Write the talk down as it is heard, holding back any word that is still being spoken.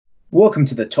Welcome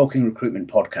to the Talking Recruitment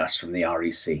podcast from the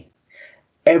REC.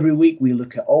 Every week we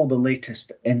look at all the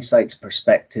latest insights,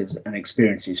 perspectives and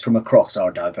experiences from across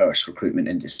our diverse recruitment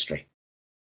industry.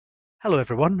 Hello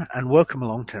everyone and welcome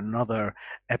along to another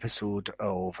episode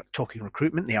of Talking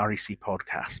Recruitment, the REC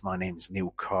podcast. My name is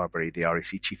Neil Carberry, the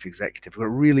REC Chief Executive. We've got a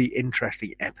really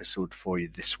interesting episode for you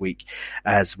this week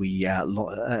as we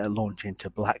launch into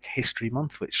Black History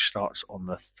Month, which starts on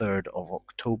the 3rd of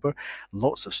October.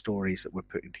 Lots of stories that we're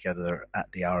putting together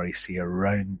at the REC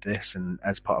around this and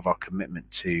as part of our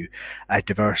commitment to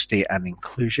diversity and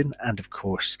inclusion, and of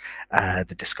course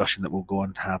the discussion that we'll go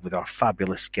on to have with our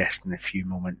fabulous guest in a few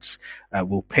moments.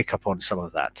 We'll pick up on some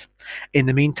of that. In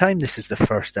the meantime, this is the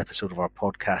first episode of our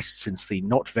podcast since the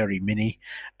not very mini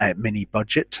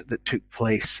budget that took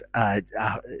place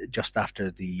just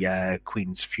after the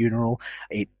Queen's funeral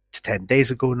 8 to 10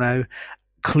 days ago now.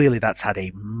 Clearly, that's had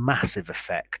a massive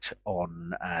effect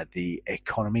on the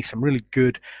economy. Some really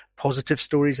good positive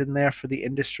stories in there for the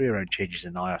industry around changes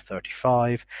in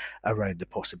IR35, around the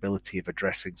possibility of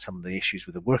addressing some of the issues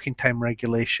with the working time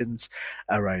regulations,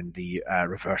 around the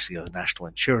reversing of the national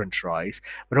insurance rise,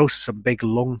 but also some big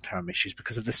long-term issues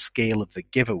because of the scale of the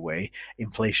giveaway,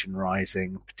 inflation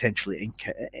rising, potentially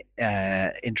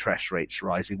interest rates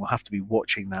rising. We'll have to be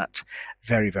watching that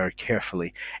very, very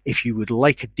carefully. If you would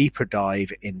like a deeper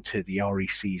dive into the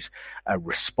REC's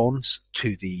response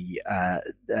to the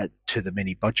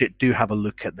mini budget, do have a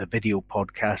look at the video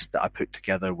podcast that I put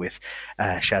together with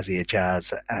Shazia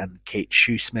Jazz and Kate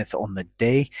Shoesmith on the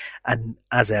day. And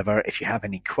as ever, if you have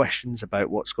any questions about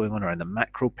what's going on around the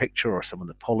macro picture or some of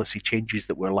the policy changes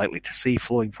that we're likely to see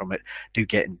flowing from it, do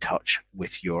get in touch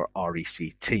with your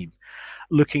REC team.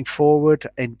 Looking forward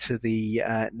into the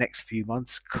next few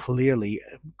months, clearly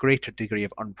a greater degree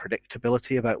of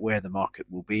unpredictability about where the market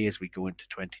will be as we go into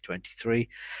 2023.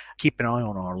 Keep an eye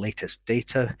on our latest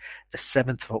data. The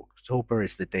 7th of October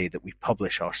is the day that we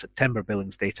publish our September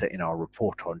billings data in our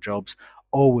report on jobs.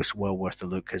 Always well worth a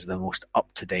look as the most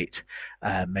up-to-date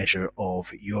measure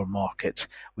of your market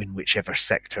in whichever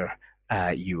sector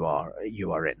you are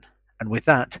in. And with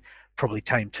that, probably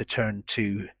time to turn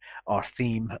to our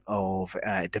theme of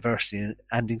diversity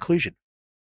and inclusion.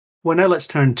 Well, now let's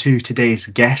turn to today's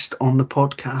guest on the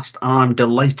podcast. I'm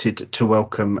delighted to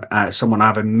welcome someone I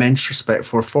have immense respect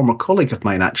for, a former colleague of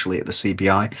mine actually at the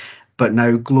CBI, but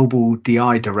now Global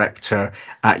DI Director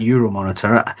at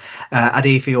Euromonitor,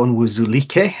 Ade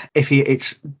Onwuzulike. Ify,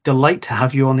 it's a delight to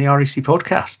have you on the REC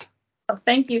podcast. Oh,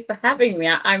 thank you for having me.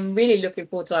 I'm really looking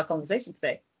forward to our conversation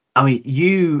today. I mean,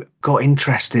 you got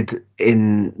interested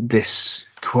in this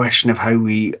question of how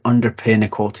we underpin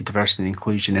equality, diversity and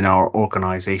inclusion in our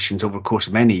organisations over the course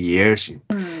of many years.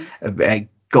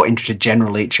 Got into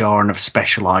general HR and have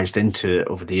specialised into it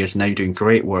over the years, now doing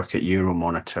great work at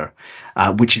Euromonitor,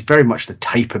 which is very much the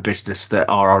type of business that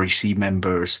our REC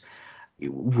members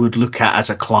would look at as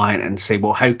a client and say,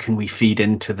 well, how can we feed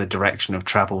into the direction of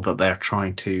travel that they're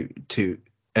trying to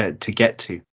get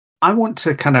to? I want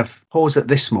to kind of pause at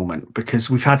this moment because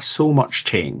we've had so much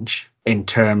change in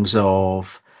terms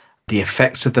of the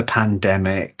effects of the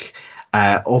pandemic.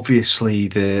 Obviously,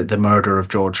 the murder of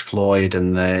George Floyd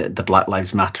and the Black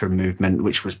Lives Matter movement,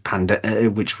 which was kind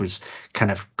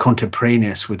of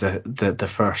contemporaneous with the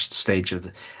first stage of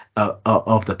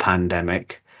the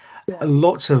pandemic. Yeah.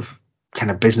 Lots of kind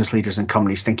of business leaders and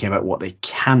companies thinking about what they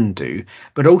can do,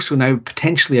 but also now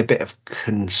potentially a bit of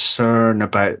concern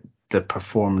about the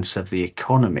performance of the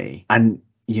economy. And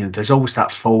there's always that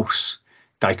false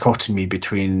dichotomy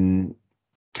between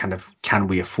kind of, can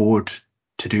we afford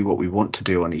to do what we want to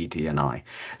do on ED&I?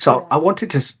 So I wanted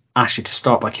to ask you to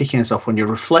start by kicking us off on your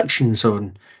reflections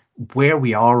on where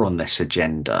we are on this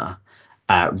agenda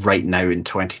right now in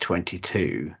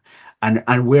 2022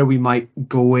 and where we might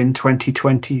go in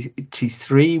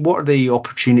 2023. What are the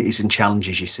opportunities and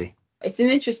challenges you see? It's an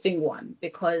interesting one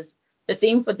because the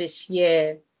theme for this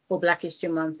year for Black History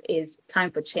Month is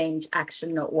time for change,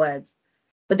 action, not words.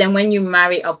 But then when you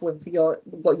marry up with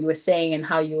what you were saying and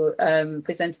how you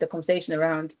presented the conversation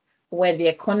around where the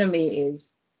economy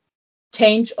is,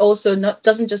 change also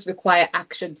doesn't just require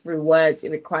action through words,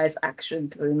 it requires action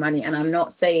through money. And I'm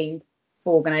not saying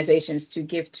for organizations to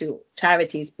give to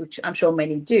charities, which I'm sure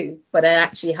many do, but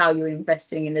actually how you're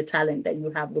investing in the talent that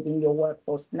you have within your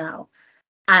workforce now.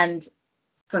 And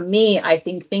for me, I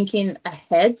think thinking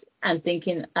ahead and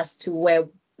thinking as to where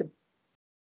the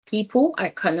people, I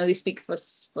can only speak for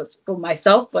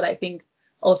myself, but I think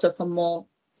also for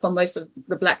most of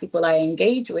the Black people I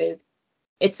engage with,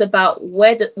 it's about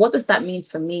what does that mean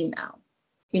for me now?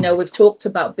 We've talked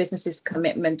about businesses'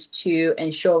 commitment to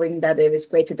ensuring that there is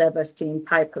greater diversity in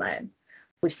pipeline.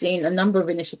 We've seen a number of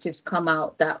initiatives come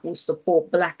out that will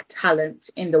support Black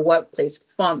talent in the workplace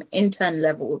from intern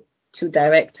level to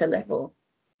director level.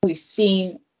 We've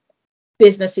seen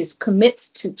businesses commit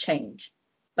to change,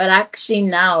 but actually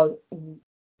now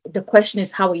the question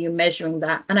is, how are you measuring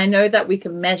that? And I know that we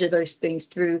can measure those things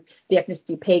through the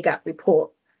ethnicity pay gap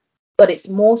report, but it's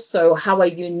more so, how are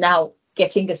you now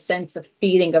getting a sense of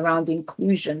feeling around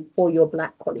inclusion for your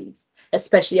Black colleagues,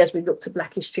 especially as we look to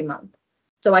Black History Month.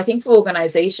 So I think for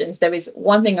organizations, there is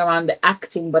one thing around the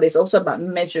acting, but it's also about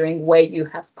measuring where you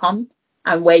have come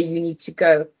and where you need to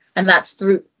go. And that's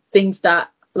through things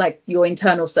that, like your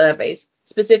internal surveys,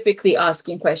 specifically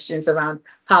asking questions around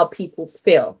how people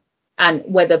feel and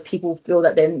whether people feel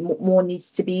that there more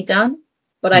needs to be done.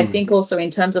 But I think also in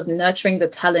terms of nurturing the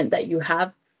talent that you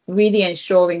have, really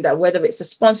ensuring that whether it's a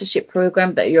sponsorship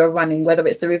program that you're running, whether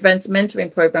it's the events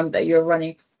mentoring program that you're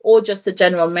running, or just a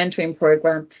general mentoring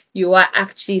program, you are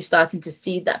actually starting to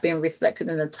see that being reflected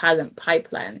in the talent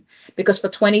pipeline. Because for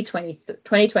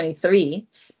 2023,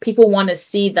 people want to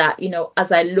see that,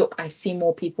 as I look, I see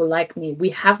more people like me. We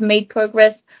have made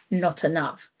progress, not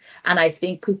enough. And I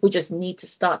think people just need to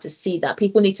start to see that.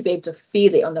 People need to be able to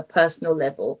feel it on the personal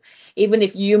level. Even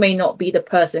if you may not be the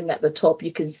person at the top,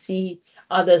 you can see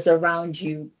others around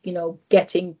you,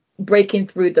 breaking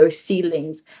through those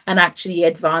ceilings and actually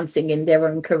advancing in their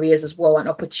own careers as well, and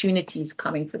opportunities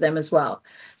coming for them as well.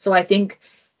 So I think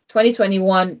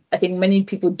 2021, I think many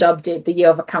people dubbed it the year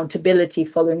of accountability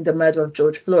following the murder of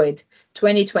George Floyd.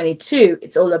 2022,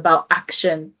 it's all about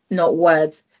action, not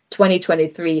words.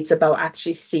 2023, it's about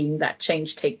actually seeing that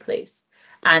change take place.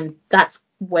 And that's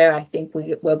where I think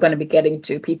we're going to be getting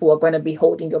to. People are going to be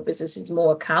holding your businesses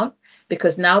more account,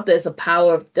 because now there's the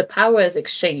power is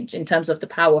exchanged in terms of the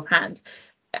power of hands.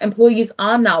 Employees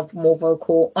are now more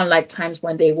vocal, unlike times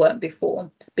when they weren't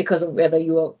before, because of whether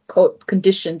you are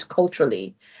conditioned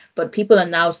culturally. But people are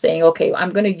now saying, okay,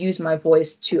 I'm going to use my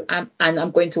voice and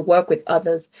I'm going to work with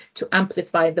others to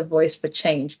amplify the voice for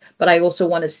change. But I also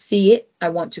want to see it. I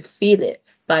want to feel it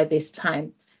by this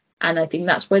time. And I think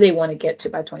that's where they want to get to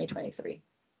by 2023.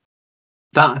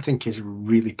 That, I think, is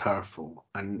really powerful.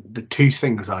 And the two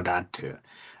things I'd add to it.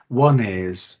 One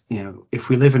is, if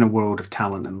we live in a world of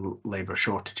talent and labour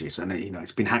shortages, and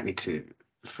it's been hackneyed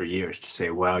for years to say,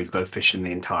 well, you've got to fish in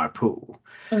the entire pool.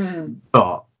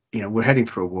 But we're heading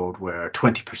for a world where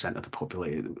 20% of the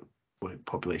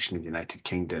population in the United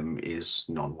Kingdom is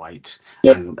non-white,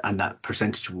 and that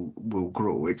percentage will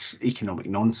grow. It's economic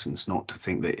nonsense not to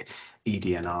think that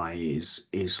ED&I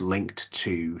is linked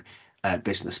to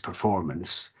business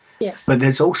performance. But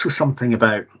there's also something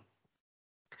about,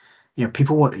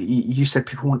 people want, you said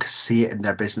people want to see it in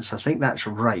their business. I think that's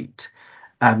right.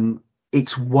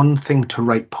 It's one thing to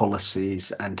write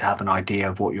policies and to have an idea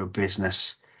of what your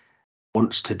business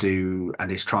wants to do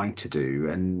and is trying to do.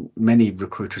 And many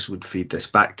recruiters would feed this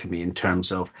back to me in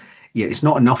terms of, it's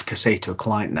not enough to say to a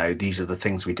client now, these are the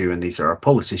things we do and these are our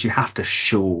policies. You have to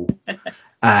show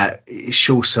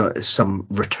some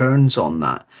returns on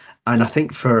that. And I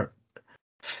think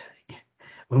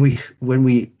when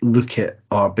we look at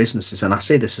our businesses, and I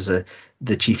say this as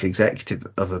the chief executive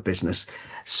of a business,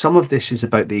 some of this is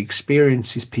about the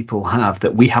experiences people have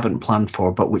that we haven't planned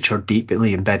for, but which are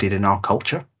deeply embedded in our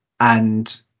culture.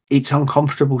 And it's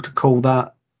uncomfortable to call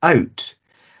that out.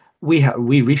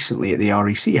 We recently at the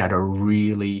REC had a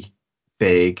really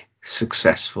big,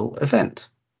 successful event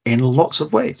in lots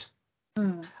of ways.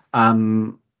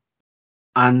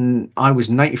 And I was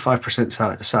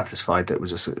 95% satisfied that it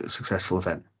was a successful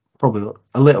event. Probably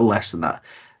a little less than that,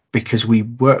 because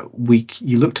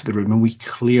you looked at the room and we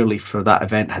clearly for that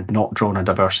event had not drawn a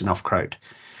diverse enough crowd.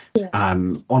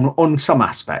 On some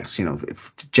aspects,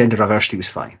 gender diversity was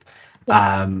fine.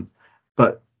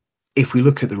 But if we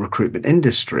look at the recruitment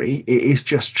industry, it is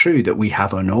just true that we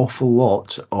have an awful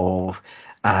lot of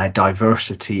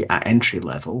diversity at entry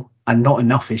level, and not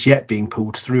enough is yet being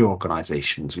pulled through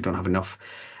organizations. We don't have enough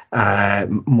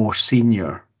more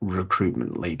senior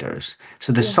recruitment leaders.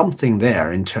 So there's something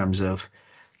there in terms of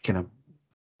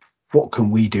what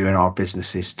can we do in our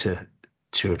businesses to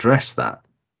address that,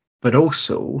 but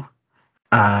also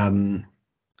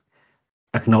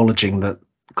acknowledging that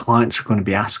clients are going to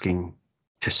be asking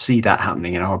to see that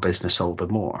happening in our business all the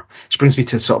more. Which brings me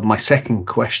to sort of my second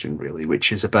question, really,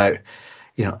 which is about,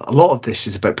 a lot of this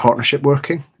is about partnership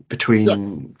working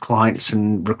between clients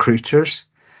and recruiters,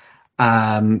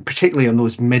 particularly on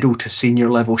those middle to senior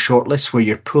level shortlists where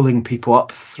you're pulling people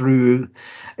up through,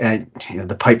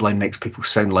 the pipeline makes people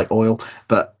sound like oil,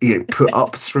 but put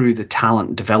up through the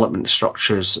talent development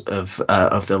structures of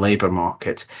the labour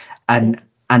market, and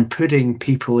putting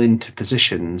people into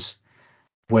positions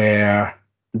where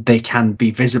they can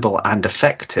be visible and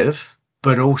effective,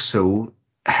 but also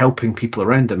helping people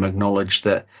around them acknowledge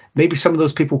that maybe some of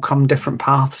those people come different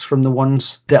paths from the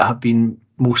ones that have been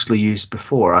mostly used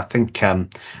before. I think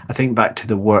back to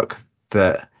the work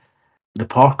that the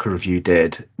Parker Review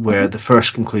did, where the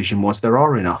first conclusion was there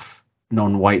are enough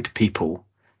non-white people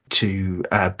to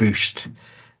boost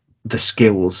the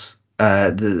skills,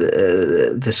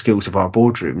 the skills of our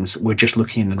boardrooms. We're just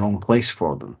looking in the wrong place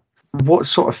for them. What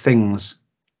sort of things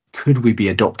could we be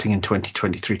adopting in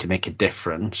 2023 to make a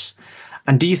difference?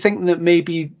 And do you think that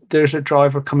maybe there's a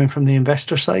driver coming from the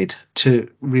investor side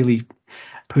to really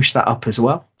push that up as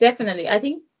well? Definitely. I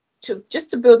think to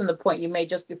build on the point you made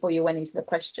just before you went into the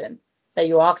question that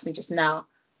you asked me just now,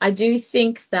 I do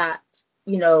think that,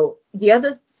 the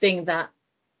other thing that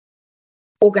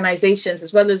organizations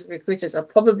as well as recruiters are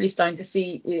probably starting to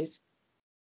see is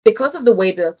because of the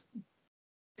way the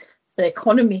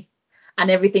economy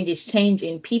and everything is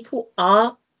changing, people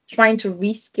are trying to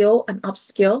reskill and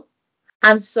upskill.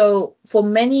 And so for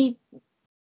many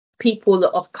people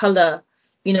of color,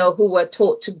 who were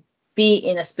taught to be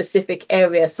in a specific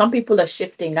area, some people are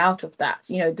shifting out of that.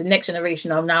 The next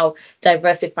generation are now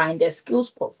diversifying their skills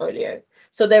portfolio.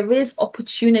 So there is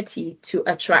opportunity to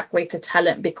attract greater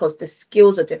talent because the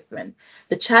skills are different.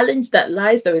 The challenge that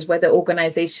lies, though, is whether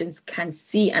organizations can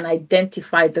see and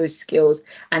identify those skills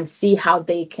and see how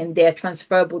they're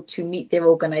transferable to meet their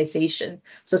organization.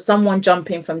 So someone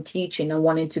jumping from teaching and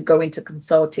wanting to go into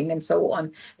consulting and so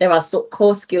on, there are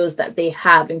core skills that they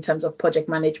have in terms of project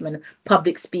management,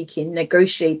 public speaking,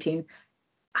 negotiating.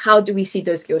 How do we see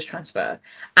those skills transfer?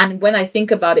 And when I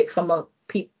think about it from an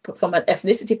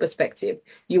ethnicity perspective,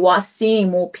 you are seeing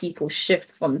more people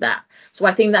shift from that. So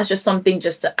I think that's just something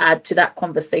just to add to that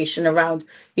conversation around,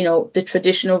 the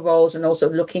traditional roles and also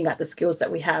looking at the skills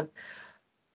that we have.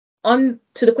 On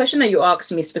to the question that you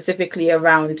asked me specifically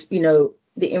around,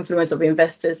 the influence of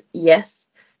investors. Yes,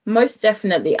 most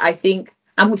definitely. I think,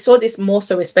 and we saw this more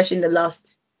so, especially in the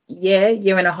last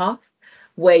year and a half,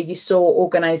 where you saw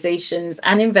organizations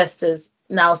and investors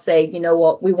now say,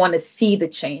 what, we want to see the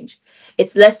change.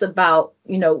 It's less about,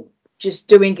 just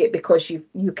doing it because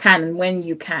you can and when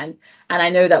you can. And I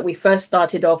know that we first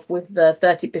started off with the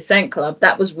 30% Club.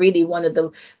 That was really one of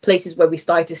the places where we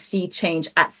started to see change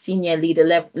at senior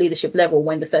leadership level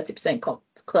when the 30%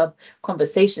 Club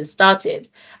conversation started.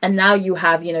 And now you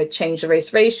have, change the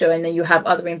race ratio. And then you have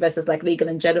other investors like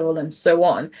Legal & General and so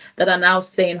on that are now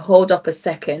saying, hold up a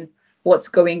second, what's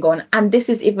going on? And this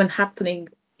is even happening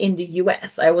in the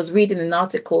US. I was reading an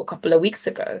article a couple of weeks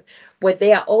ago where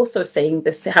they are also saying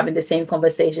this, having the same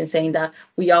conversation, saying that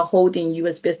we are holding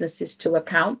US businesses to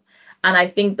account. And I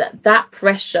think that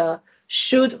pressure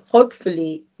should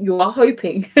hopefully, you are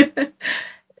hoping,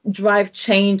 drive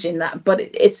change in that. But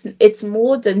it's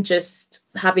more than just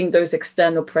having those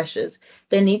external pressures.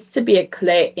 There needs to be a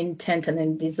clear intent and a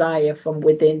desire from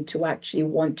within to actually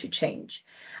want to change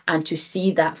and to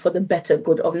see that for the better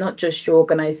good of not just your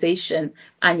organization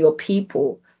and your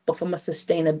people, but from a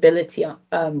sustainability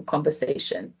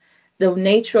conversation. The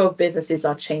nature of businesses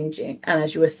are changing. And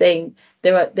as you were saying,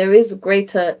 there is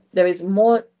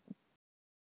more,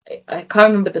 I can't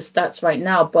remember the stats right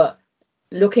now, but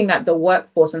looking at the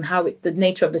workforce and how the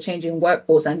nature of the changing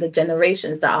workforce and the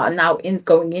generations that are now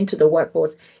going into the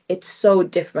workforce, it's so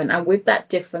different. And with that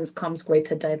difference comes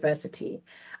greater diversity.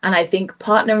 And I think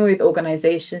partnering with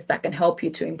organizations that can help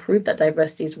you to improve that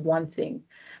diversity is one thing,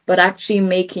 but actually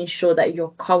making sure that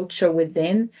your culture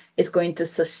within is going to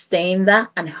sustain that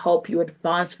and help you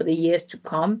advance for the years to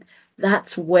come.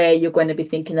 That's where you're going to be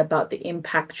thinking about the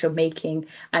impact you're making,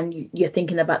 and you're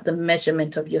thinking about the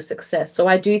measurement of your success. So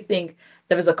I do think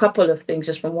there is a couple of things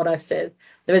just from what I've said.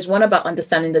 There is one about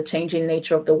understanding the changing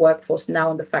nature of the workforce now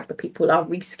and the fact that people are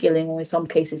reskilling or in some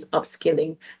cases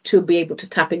upskilling to be able to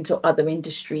tap into other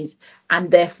industries. And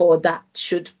therefore that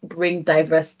should bring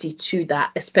diversity to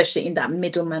that, especially in that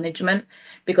middle management.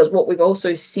 Because what we've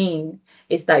also seen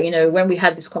is that, when we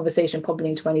had this conversation probably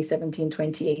in 2017,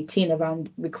 2018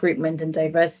 around recruitment and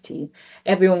diversity,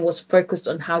 everyone was focused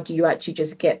on how do you actually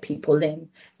just get people in.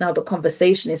 Now the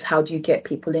conversation is how do you get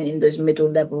people in those middle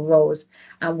level roles?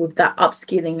 And with that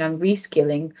upskilling and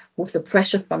reskilling, with the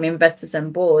pressure from investors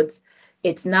and boards,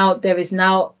 there is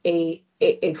now a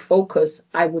focus,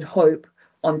 I would hope,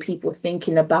 on people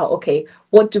thinking about, okay,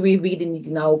 what do we really need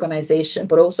in our organization?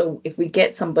 But also if we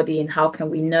get somebody in, how can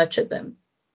we nurture them?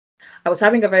 I was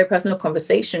having a very personal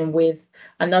conversation with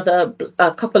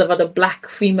a couple of other Black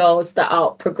females that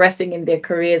are progressing in their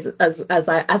careers as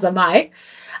am I.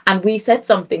 And we said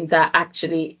something that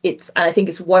actually I think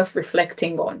it's worth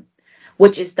reflecting on,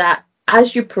 which is that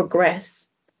as you progress,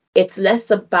 it's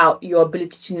less about your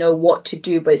ability to know what to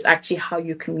do, but it's actually how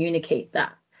you communicate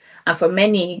that. And for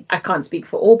many, I can't speak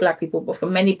for all Black people, but for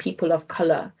many people of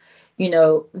color,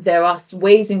 there are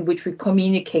ways in which we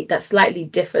communicate that slightly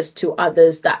differs to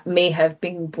others that may have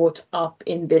been brought up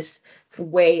in this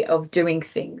way of doing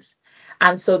things.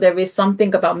 And so there is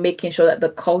something about making sure that the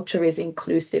culture is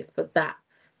inclusive for that,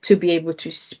 to be able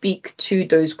to speak to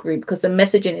those groups, because the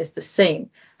messaging is the same.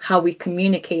 How we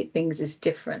communicate things is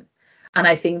different. And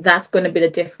I think that's going to be the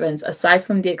difference, aside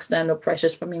from the external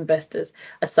pressures from investors,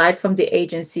 aside from the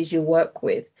agencies you work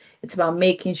with. It's about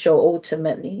making sure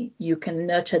ultimately you can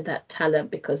nurture that talent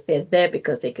because they're there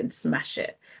because they can smash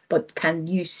it. But can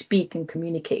you speak and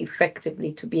communicate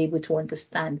effectively to be able to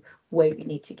understand where we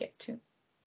need to get to?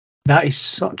 That is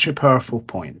such a powerful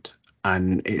point,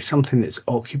 and it's something that's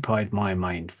occupied my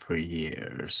mind for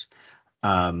years,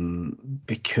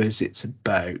 because it's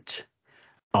about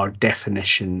our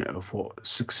definition of what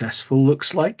successful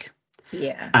looks like.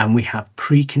 Yeah. And we have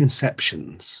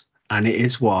preconceptions, and it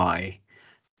is why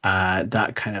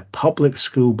that kind of public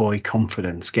schoolboy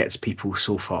confidence gets people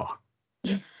so far.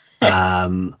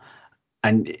 And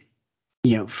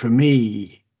for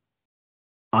me,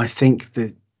 I think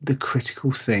that the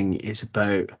critical thing is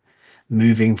about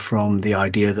moving from the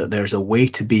idea that there's a way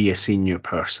to be a senior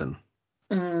person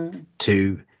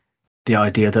to the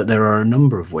idea that there are a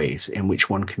number of ways in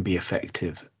which one can be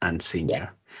effective and senior. Yeah.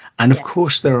 And of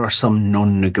course, there are some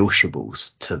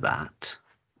non-negotiables to that.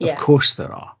 Yeah. Of course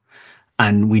there are.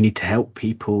 And we need to help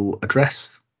people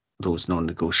address those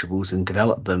non-negotiables and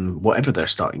develop them, whatever their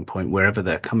starting point, wherever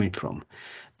they're coming from.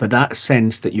 But that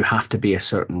sense that you have to be a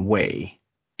certain way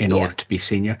in order to be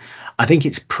senior, I think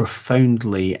it's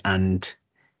profoundly and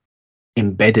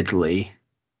embeddedly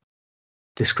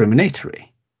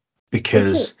discriminatory,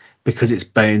 because it's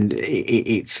bound,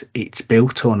 it's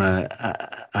built on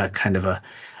a kind of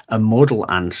a model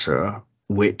answer,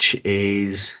 which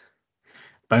is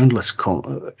boundless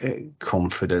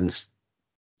confidence,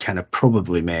 kind of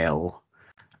probably male,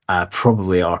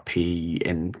 probably RP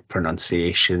in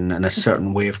pronunciation, and a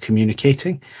certain way of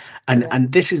communicating.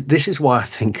 And this is why I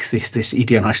think this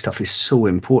ED&I stuff is so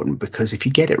important, because if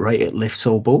you get it right, it lifts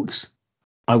all boats.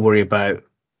 I worry about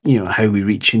how we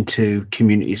reach into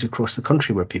communities across the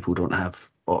country where people don't have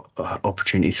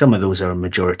opportunity. Some of those are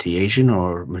majority Asian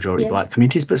or majority Black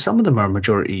communities, but some of them are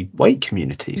majority white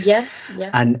communities.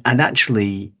 And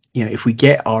actually, if we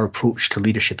get our approach to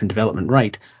leadership and development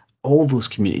right, all those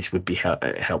communities would be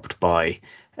helped by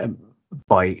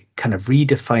kind of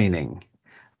redefining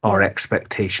our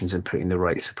expectations and putting the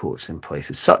right supports in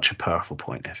place. It's such a powerful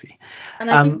point, Effie.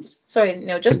 And I think, sorry,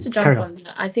 just to jump on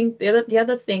that, I think the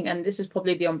other thing, and this is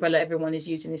probably the umbrella everyone is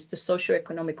using, is the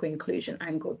socio-economic inclusion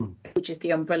angle, which is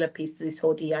the umbrella piece to this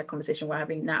whole DEI conversation we're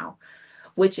having now,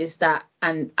 which is that,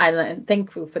 and I'm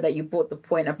thankful for that you brought the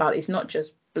point about it's not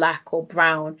just Black or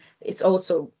brown, it's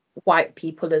also white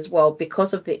people as well,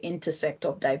 because of the intersect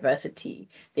of diversity,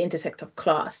 the intersect of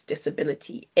class,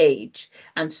 disability, age,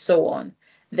 and so on.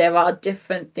 There are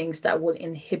different things that will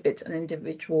inhibit an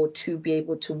individual to be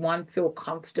able to, one, feel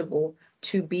comfortable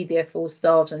to be their full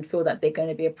selves and feel that they're going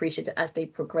to be appreciated as they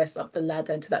progress up the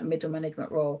ladder into that middle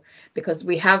management role. Because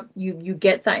we have, you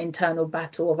get that internal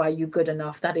battle of, are you good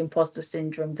enough, that imposter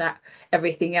syndrome, that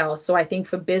everything else. So I think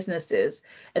for businesses,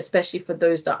 especially for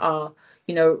those that are,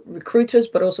 recruiters,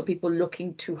 but also people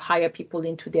looking to hire people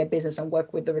into their business and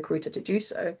work with the recruiter to do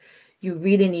so, you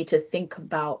really need to think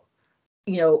about,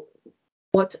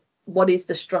 what is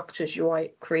the structures you are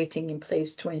creating in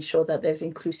place to ensure that there's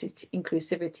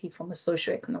inclusivity from a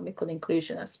socio-economical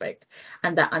inclusion aspect,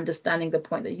 and that understanding the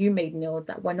point that you made, Neil,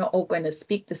 that we're not all going to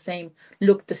speak the same,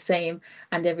 look the same,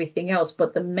 and everything else,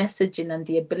 but the messaging and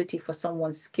the ability for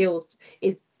someone's skills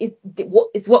is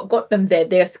what got them there.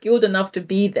 They're skilled enough to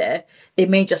be there. They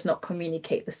may just not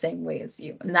communicate the same way as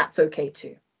you, and that's okay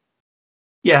too.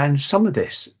 Yeah, and some of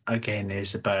this again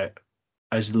is about,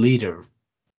 as leader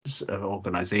of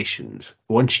organizations,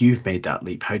 once you've made that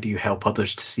leap, how do you help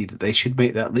others to see that they should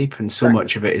make that leap? And so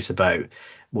much of it is about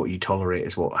what you tolerate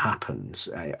is what happens.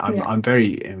 I'm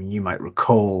very, you might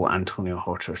recall Antonio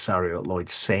Horta Osorio at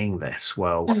Lloyd saying this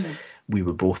while we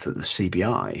were both at the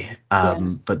CBI,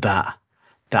 but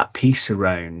that piece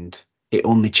around it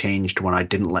only changed when I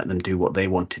didn't let them do what they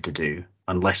wanted to do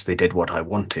unless they did what I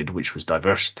wanted, which was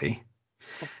diversity.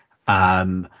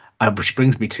 Which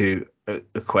brings me to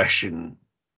a question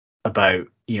about,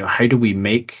 how do we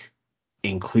make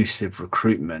inclusive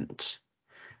recruitment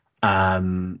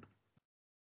far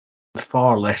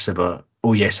less of a,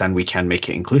 oh yes, and we can make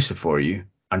it inclusive for you,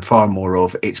 and far more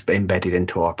of it's embedded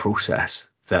into our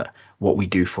process that what we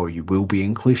do for you will be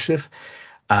inclusive.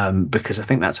 because I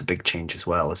think that's a big change as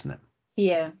well, isn't it?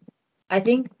 Yeah. I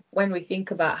think when we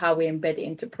think about how we embed it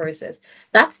into process,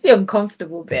 that's the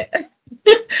uncomfortable bit.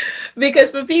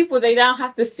 Because for people, they now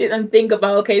have to sit and think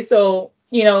about, okay, so,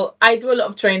 I do a lot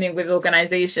of training with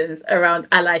organizations around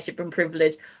allyship and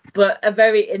privilege, but a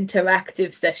very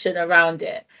interactive session around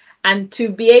it. And to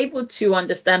be able to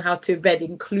understand how to embed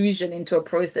inclusion into a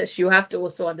process, you have to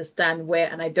also understand where,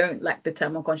 and I don't like the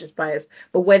term unconscious bias,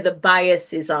 but where the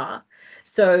biases are.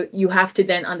 So you have to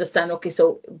then understand, okay,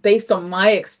 so based on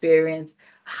my experience,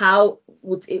 how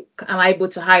am I able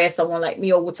to hire someone like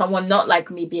me, or would someone not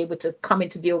like me be able to come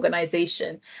into the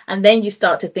organization? And then you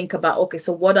start to think about, okay,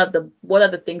 so what are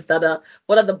the things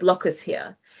what are the blockers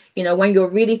here? When you're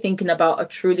really thinking about a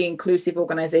truly inclusive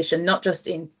organization, not just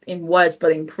in words,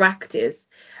 but in practice,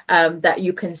 that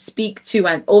you can speak to,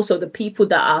 and also the people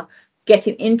that are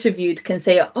getting interviewed can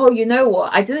say, oh, you know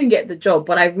what, I didn't get the job,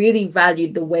 but I really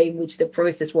valued the way in which the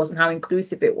process was and how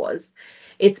inclusive it was.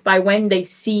 It's by when they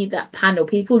see that panel,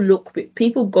 people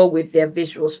go with their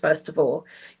visuals first of all.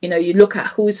 You look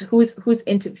at who's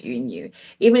interviewing you.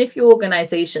 Even if your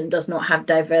organization does not have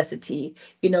diversity,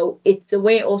 it's the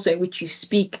way also in which you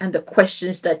speak and the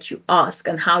questions that you ask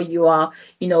and how you are,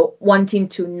 wanting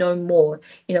to know more.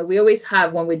 We always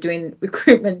have, when we're doing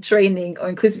recruitment training or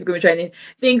inclusive recruitment training,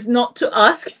 things not to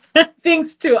ask,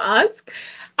 things to ask.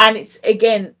 And it's,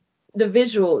 again, the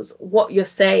visuals, what you're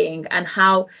saying, and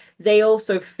how they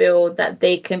also feel that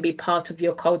they can be part of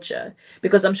your culture.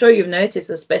 Because I'm sure you've noticed,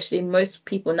 especially most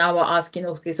people now are asking,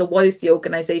 okay, so what is the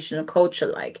organizational culture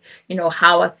like?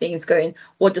 How are things going?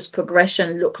 What does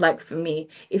progression look like for me?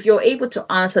 If you're able to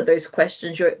answer those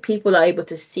questions, people are able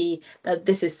to see that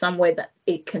this is somewhere that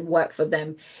it can work for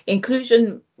them.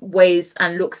 Inclusion weighs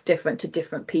and looks different to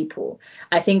different people,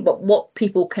 I think, but what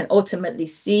people can ultimately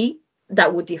see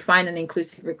that would define an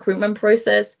inclusive recruitment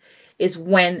process is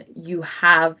when you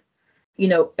have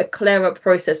a clearer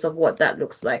process of what that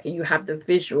looks like, and you have the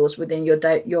visuals within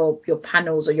your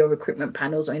panels, or your recruitment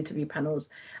panels or interview panels.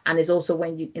 And it's also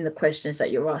when you, in the questions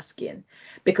that you're asking,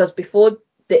 because before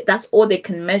that's all they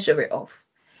can measure it off.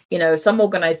 Some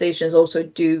organizations also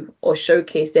do or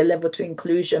showcase their level to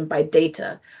inclusion by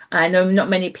data. And I know not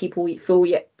many people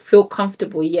feel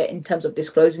comfortable yet in terms of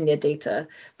disclosing their data.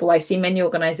 But I see many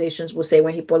organizations will say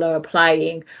when people are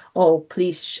applying, oh,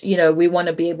 please, we want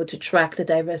to be able to track the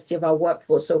diversity of our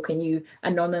workforce. So can you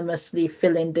anonymously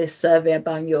fill in this survey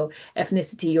about your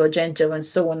ethnicity, your gender, and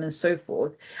so on and so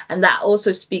forth. And that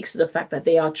also speaks to the fact that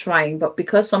they are trying. But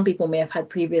because some people may have had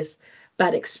previous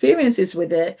bad experiences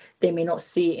with it, they may not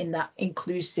see it in that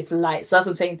inclusive light. So that's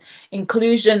what I'm saying.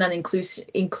 Inclusion and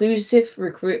inclusive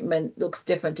recruitment looks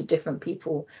different to different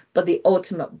people, but the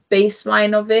ultimate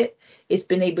baseline of it is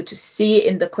being able to see it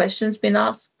in the questions being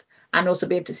asked, and also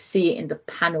be able to see it in the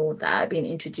panel that are being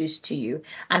introduced to you,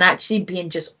 and actually being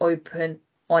just open,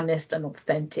 honest, and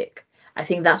authentic. I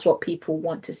think that's what people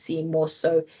want to see more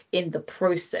so in the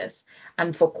process.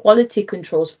 And for quality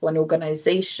controls for an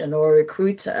organization or a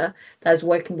recruiter that's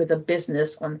working with a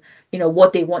business on,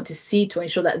 what they want to see to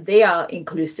ensure that they are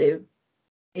inclusive,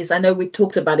 is, I know we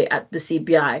talked about it at the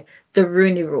CBI, the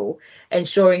Rooney Rule,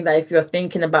 ensuring that if you're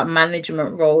thinking about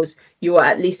management roles, you are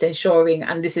at least ensuring,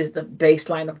 and this is the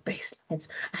baseline of baselines,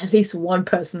 at least one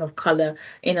person of color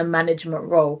in a management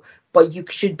role, but you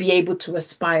should be able to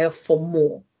aspire for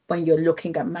more when you're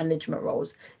looking at management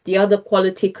roles. The other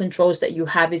quality controls that you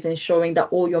have is ensuring that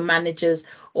all your managers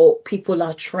or people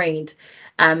are trained.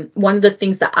 One of the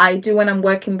things that I do when I'm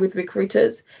working with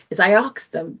recruiters is I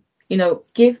ask them,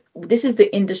 this is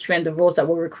the industry and the roles that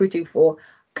we're recruiting for.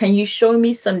 Can you show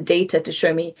me some data to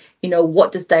show me,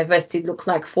 what does diversity look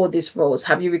like for these roles?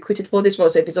 Have you recruited for this role?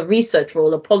 So if it's a research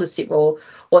role, a policy role,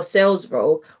 or sales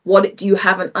role, what do you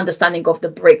have an understanding of the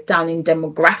breakdown in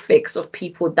demographics of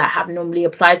people that have normally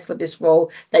applied for this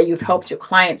role that you've helped your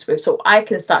clients with? So I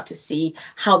can start to see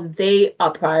how they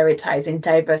are prioritizing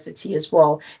diversity as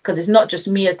well. Because it's not just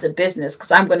me as the business,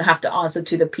 because I'm going to have to answer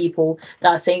to the people that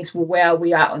are saying, well, where are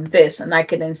we at on this? And I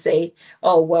can then say,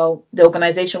 oh, well, the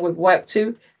organization we've worked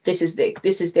to, this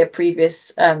is their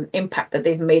previous impact that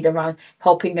they've made around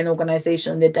helping an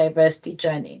organization on their diversity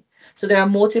journey. So there are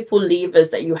multiple levers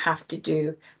that you have to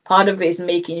do. Part of it is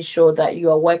making sure that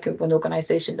you are working with an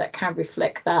organization that can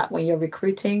reflect that when you're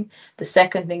recruiting. The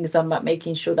second thing is about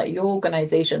making sure that your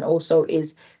organization also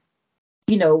is,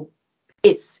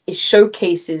 it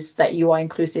showcases that you are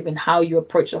inclusive in how you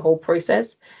approach the whole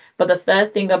process. But the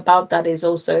third thing about that is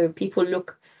also people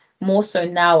look more so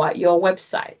now at your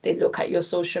website. They look at your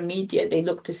social media. They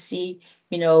look to see,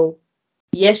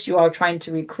 yes, you are trying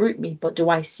to recruit me, but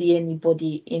do I see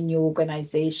anybody in your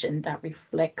organization that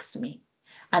reflects me?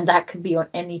 And that can be on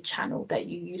any channel that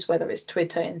you use, whether it's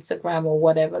Twitter, Instagram, or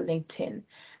whatever, LinkedIn.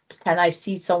 Can I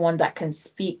see someone that can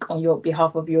speak on your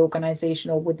behalf of your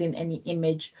organization or within any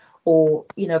image or,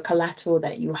 collateral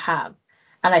that you have?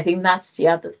 And I think that's the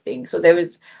other thing. So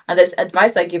there's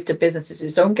advice I give to businesses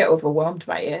is don't get overwhelmed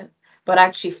by it, but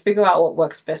actually figure out what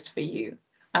works best for you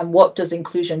and what does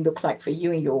inclusion look like for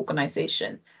you in your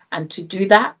organization. And to do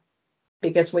that,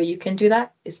 biggest way you can do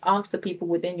that is ask the people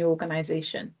within your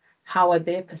organization, how are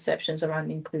their perceptions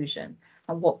around inclusion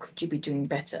and what could you be doing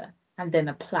better? And then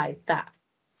apply that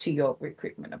to your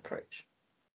recruitment approach.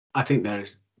 I think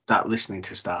there's that listening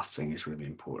to staff thing is really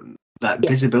important. That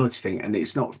visibility thing, and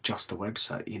it's not just the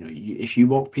website. If you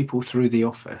walk people through the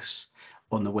office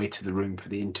on the way to the room for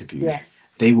the interview,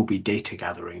 they will be data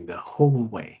gathering the whole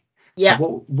way. Yeah.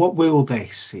 So what will they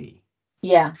see?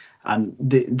 Yeah. And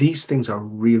these things are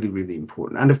really, really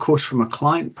important. And of course, from a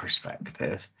client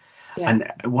perspective,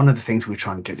 and one of the things we're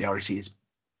trying to do at the REC is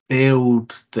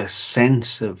build the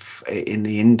sense of in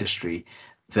the industry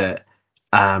that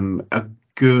a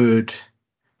good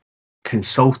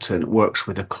consultant works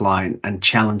with a client and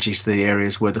challenges the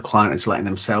areas where the client is letting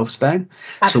themselves down.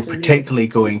 Absolutely. So particularly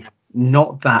going,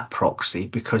 not that proxy,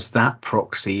 because that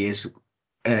proxy is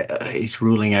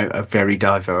ruling out a very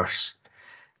diverse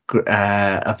group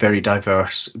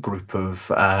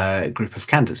of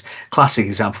candidates. Classic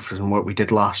example from work we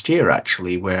did last year,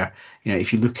 actually, where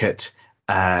if you look at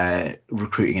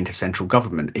recruiting into central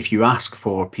government, if you ask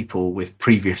for people with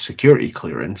previous security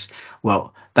clearance,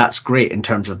 well, that's great in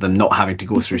terms of them not having to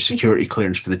go through security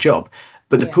clearance for the job.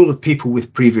 But the pool of people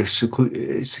with previous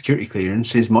security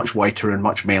clearance is much wider and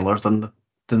much maler than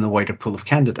the wider pool of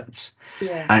candidates.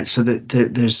 Yeah. And so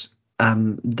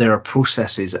there are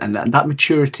processes and that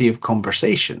maturity of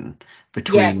conversation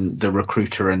between the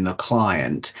recruiter and the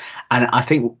client. And I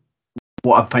think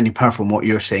what I'm finding powerful in what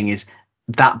you're saying is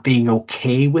that being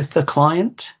okay with the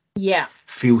client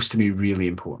feels to me really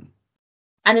important.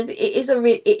 And it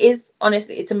is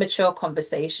honestly, it's a mature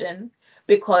conversation,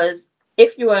 because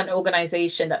if you are an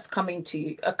organization that's coming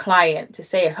to a client to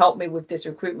say, help me with this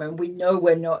recruitment, we know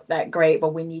we're not that great,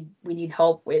 but we need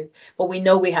help with, but we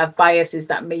know we have biases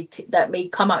that may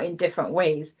come out in different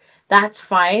ways. That's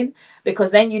fine,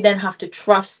 because then you then have to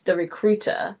trust the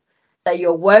recruiter that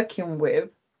you're working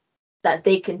with, that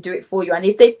they can do it for you. And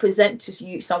if they present to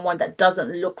you someone that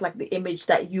doesn't look like the image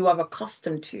that you are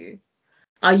accustomed to,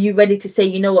 are you ready to say,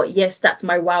 you know what, yes, that's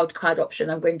my wild card option,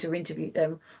 I'm going to interview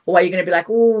them? Or are you going to be like,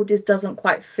 oh, this doesn't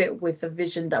quite fit with the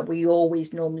vision that we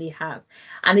always normally have?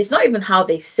 And it's not even how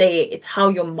they say it, it's how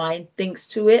your mind thinks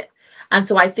to it. And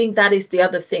so I think that is the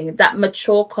other thing, that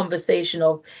mature conversation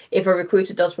of, if a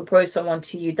recruiter does propose someone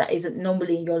to you that isn't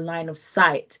normally in your line of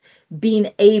sight,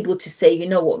 being able to say, you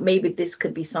know what, maybe this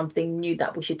could be something new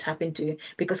that we should tap into,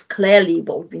 because clearly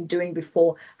what we've been doing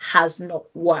before has not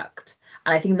worked.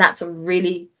 And I think that's a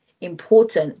really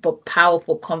important but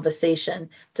powerful conversation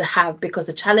to have, because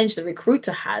the challenge the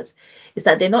recruiter has is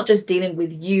that they're not just dealing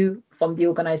with you from the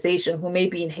organization who may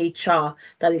be in HR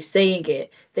that is saying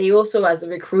it. They also, as a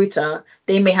recruiter,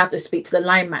 they may have to speak to the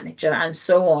line manager and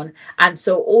so on. And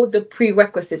so all the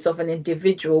prerequisites of an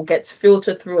individual gets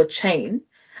filtered through a chain.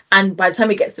 And by the time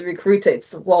it gets to the recruiter,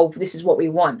 it's, well, this is what we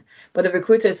want. But the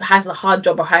recruiter has a hard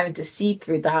job of having to see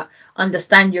through that,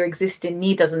 understand your existing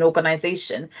need as an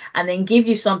organization, and then give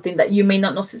you something that you may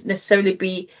not necessarily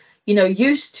be,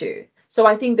 used to. So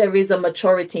I think there is a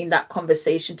maturity in that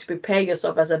conversation to prepare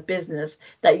yourself as a business,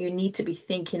 that you need to be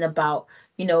thinking about,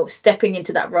 stepping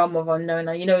into that realm of unknown.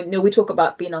 And, we talk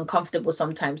about being uncomfortable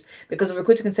sometimes, because a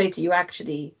recruiter can say to you,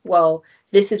 actually, well,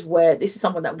 this is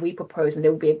someone that we propose and they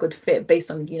will be a good fit based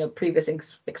on, previous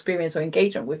experience or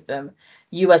engagement with them.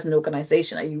 You as an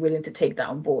organization, are you willing to take that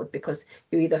on board? Because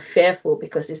you're either fearful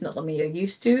because it's not something you're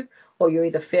used to, or you're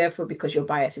either fearful because your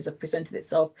biases have presented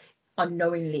itself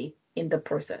unknowingly in the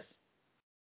process.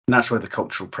 And that's where the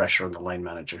cultural pressure on the line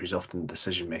manager, who's often the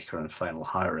decision maker on final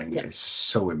hiring, is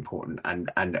so important, and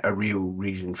a real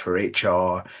reason for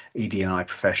HR, ED&I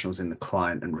professionals in the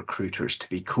client and recruiters to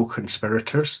be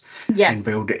co-conspirators in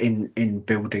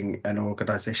building an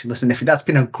organization. Listen, if that's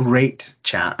been a great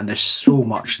chat, and there's so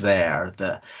much there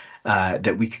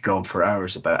that we could go on for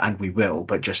hours about, and we will,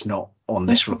 but just not on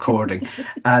this recording.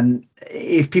 And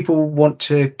if people want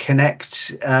to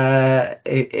connect,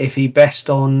 if he best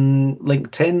on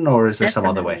LinkedIn, or is there some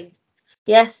other way?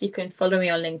 Yes, you can follow me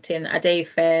on LinkedIn,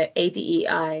 Adeife,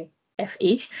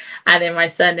 Adeife, and then my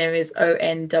surname is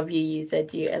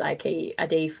Onwuzulike,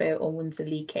 Adeife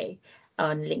Onwuzulike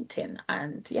on LinkedIn.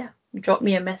 And drop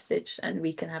me a message and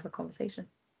we can have a conversation.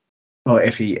 Well,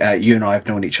 Iffy, you and I have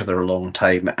known each other a long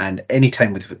time, and any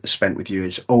time spent with you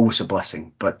is always a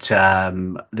blessing. But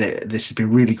this has been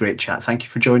a really great chat. Thank you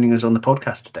for joining us on the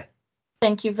podcast today.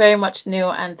 Thank you very much,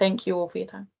 Neil, and thank you all for your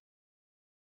time.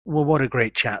 Well, what a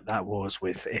great chat that was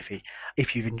with Iffy.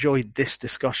 If you've enjoyed this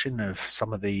discussion of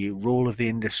some of the role of the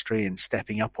industry in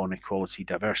stepping up on equality,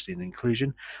 diversity and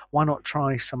inclusion, why not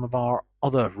try some of our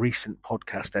other recent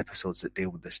podcast episodes that deal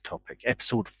with this topic?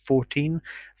 Episode 14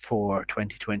 for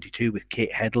 2022 with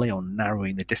Kate Headley on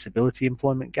narrowing the disability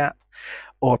employment gap,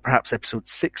 or perhaps episode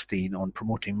 16 on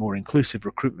promoting more inclusive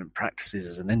recruitment practices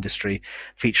as an industry,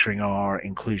 featuring our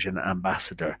inclusion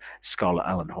ambassador, Scarlett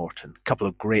Allen Horton. A couple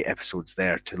of great episodes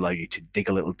there to allow you to dig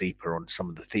a little deeper on some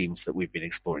of the themes that we've been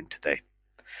exploring today.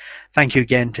 Thank you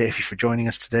again to Iffy for joining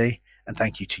us today, and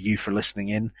thank you to you for listening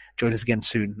in. Join us again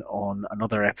soon on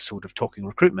another episode of Talking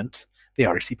Recruitment, the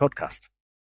REC podcast.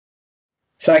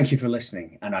 Thank you for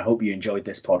listening, and I hope you enjoyed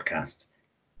this podcast.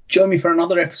 Join me for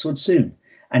another episode soon,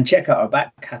 and check out our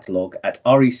back catalogue at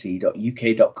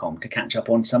rec.uk.com to catch up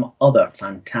on some other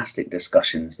fantastic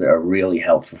discussions that are really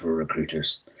helpful for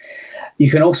recruiters. You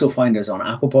can also find us on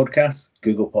Apple Podcasts,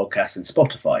 Google Podcasts and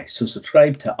Spotify, so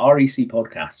subscribe to REC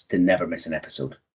Podcasts to never miss an episode.